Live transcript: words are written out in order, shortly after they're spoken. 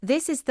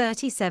This is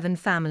 37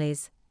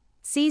 Families,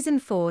 Season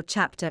 4,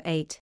 Chapter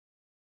 8.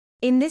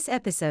 In this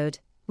episode,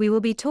 we will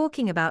be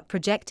talking about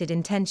projected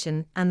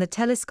intention and the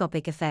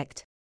telescopic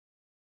effect.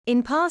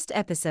 In past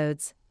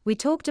episodes, we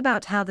talked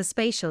about how the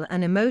spatial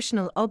and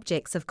emotional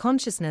objects of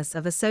consciousness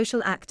of a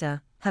social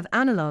actor have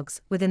analogues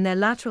within their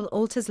lateral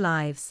alters'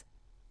 lives,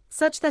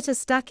 such that a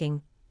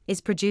stacking is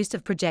produced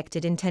of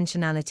projected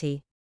intentionality.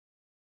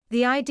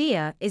 The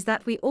idea is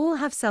that we all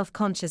have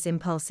self-conscious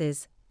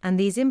impulses, and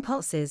these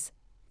impulses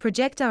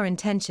project our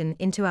intention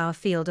into our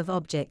field of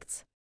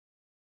objects.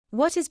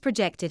 What is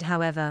projected,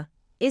 however,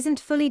 isn't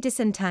fully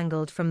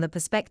disentangled from the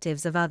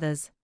perspectives of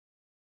others.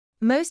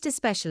 Most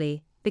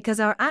especially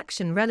because our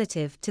action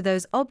relative to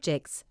those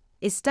objects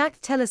is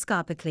stacked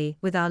telescopically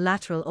with our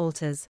lateral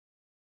alters.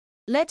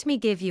 Let me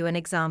give you an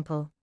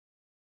example.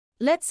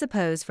 Let's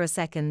suppose for a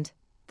second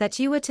that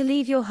you were to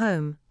leave your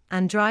home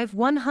and drive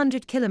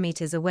 100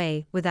 kilometers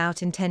away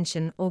without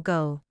intention or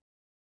goal.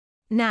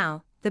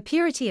 Now, the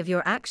purity of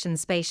your action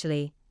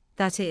spatially,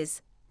 that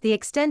is, the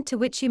extent to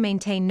which you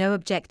maintain no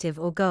objective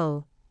or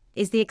goal,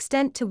 is the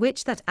extent to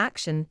which that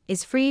action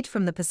is freed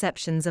from the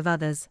perceptions of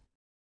others.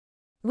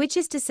 Which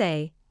is to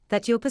say,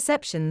 that your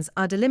perceptions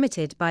are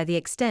delimited by the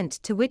extent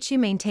to which you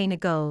maintain a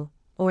goal,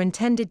 or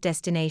intended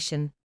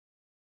destination.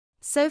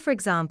 So for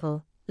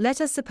example,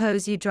 let us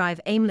suppose you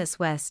drive aimless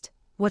west,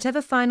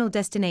 whatever final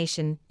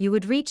destination you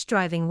would reach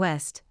driving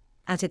west,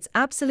 at its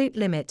absolute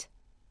limit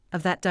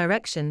of that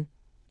direction,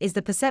 is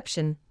the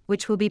perception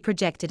which will be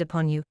projected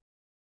upon you.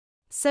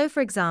 So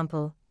for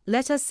example,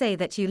 let us say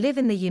that you live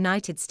in the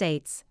United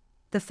States.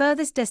 The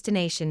furthest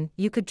destination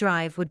you could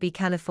drive would be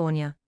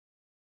California.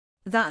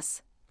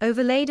 Thus,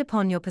 overlaid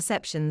upon your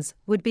perceptions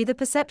would be the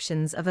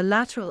perceptions of a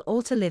lateral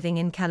alter living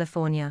in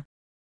California.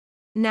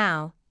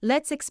 Now,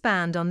 let's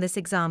expand on this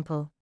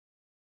example.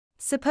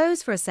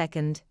 Suppose for a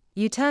second,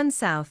 you turn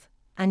south,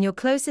 and your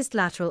closest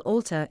lateral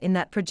alter in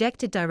that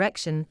projected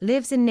direction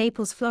lives in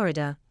Naples,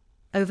 Florida.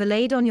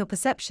 Overlaid on your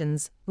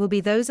perceptions will be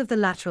those of the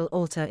lateral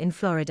alter in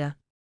Florida.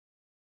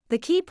 The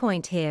key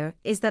point here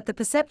is that the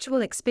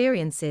perceptual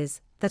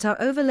experiences that are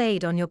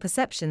overlaid on your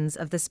perceptions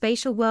of the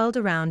spatial world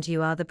around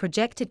you are the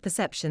projected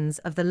perceptions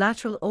of the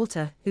lateral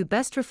alter who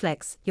best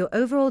reflects your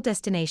overall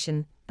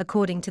destination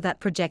according to that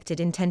projected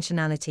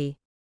intentionality.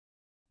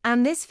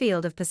 And this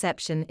field of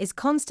perception is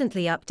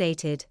constantly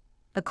updated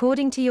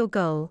according to your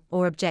goal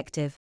or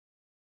objective.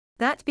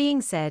 That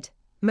being said,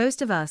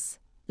 most of us,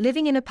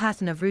 living in a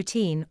pattern of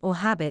routine or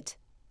habit,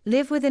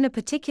 live within a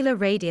particular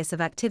radius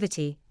of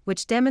activity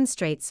which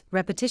demonstrates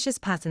repetitious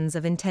patterns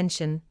of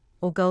intention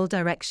or goal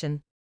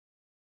direction.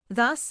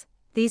 Thus,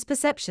 these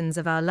perceptions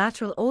of our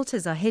lateral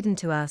alters are hidden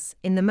to us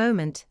in the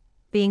moment,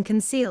 being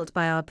concealed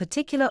by our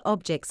particular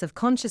objects of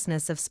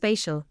consciousness of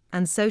spatial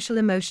and social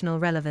emotional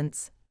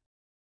relevance.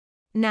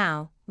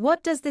 Now,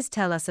 what does this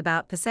tell us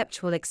about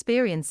perceptual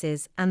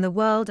experiences and the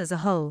world as a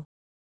whole?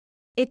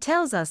 It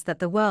tells us that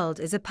the world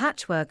is a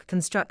patchwork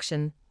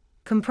construction,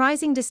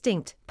 comprising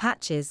distinct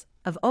patches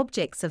of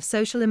objects of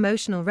social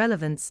emotional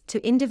relevance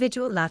to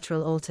individual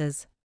lateral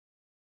alters.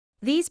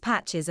 These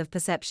patches of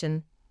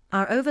perception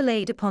are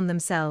overlaid upon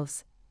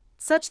themselves,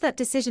 such that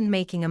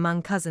decision-making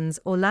among cousins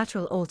or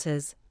lateral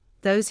alters,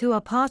 those who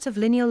are part of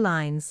lineal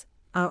lines,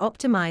 are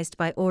optimized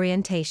by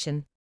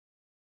orientation.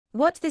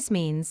 What this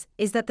means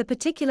is that the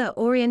particular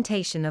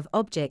orientation of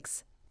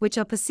objects which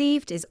are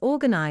perceived is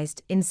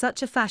organized in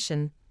such a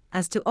fashion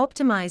as to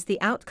optimize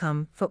the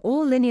outcome for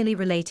all linearly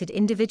related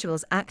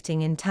individuals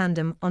acting in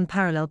tandem on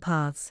parallel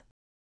paths.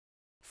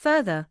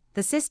 Further,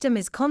 the system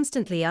is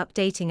constantly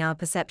updating our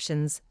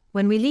perceptions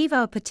when we leave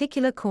our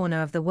particular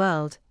corner of the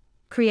world,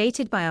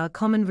 created by our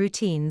common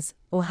routines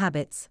or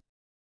habits.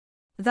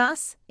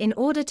 Thus, in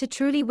order to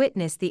truly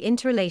witness the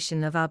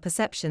interrelation of our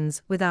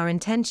perceptions with our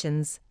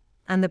intentions,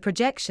 and the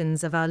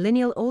projections of our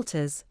lineal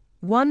alters,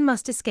 one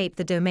must escape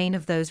the domain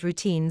of those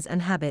routines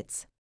and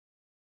habits.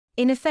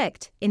 In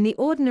effect, in the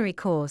ordinary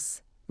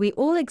course, we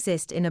all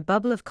exist in a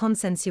bubble of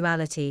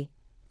consensuality,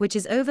 which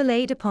is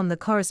overlaid upon the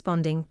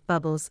corresponding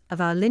bubbles of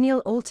our lineal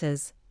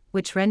alters,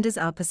 which renders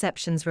our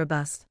perceptions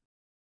robust.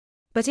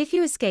 But if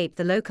you escape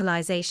the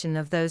localization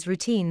of those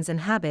routines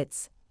and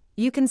habits,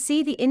 you can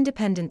see the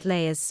independent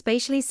layers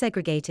spatially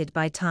segregated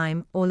by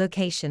time or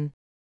location.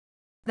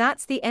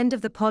 That's the end of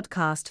the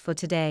podcast for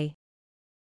today.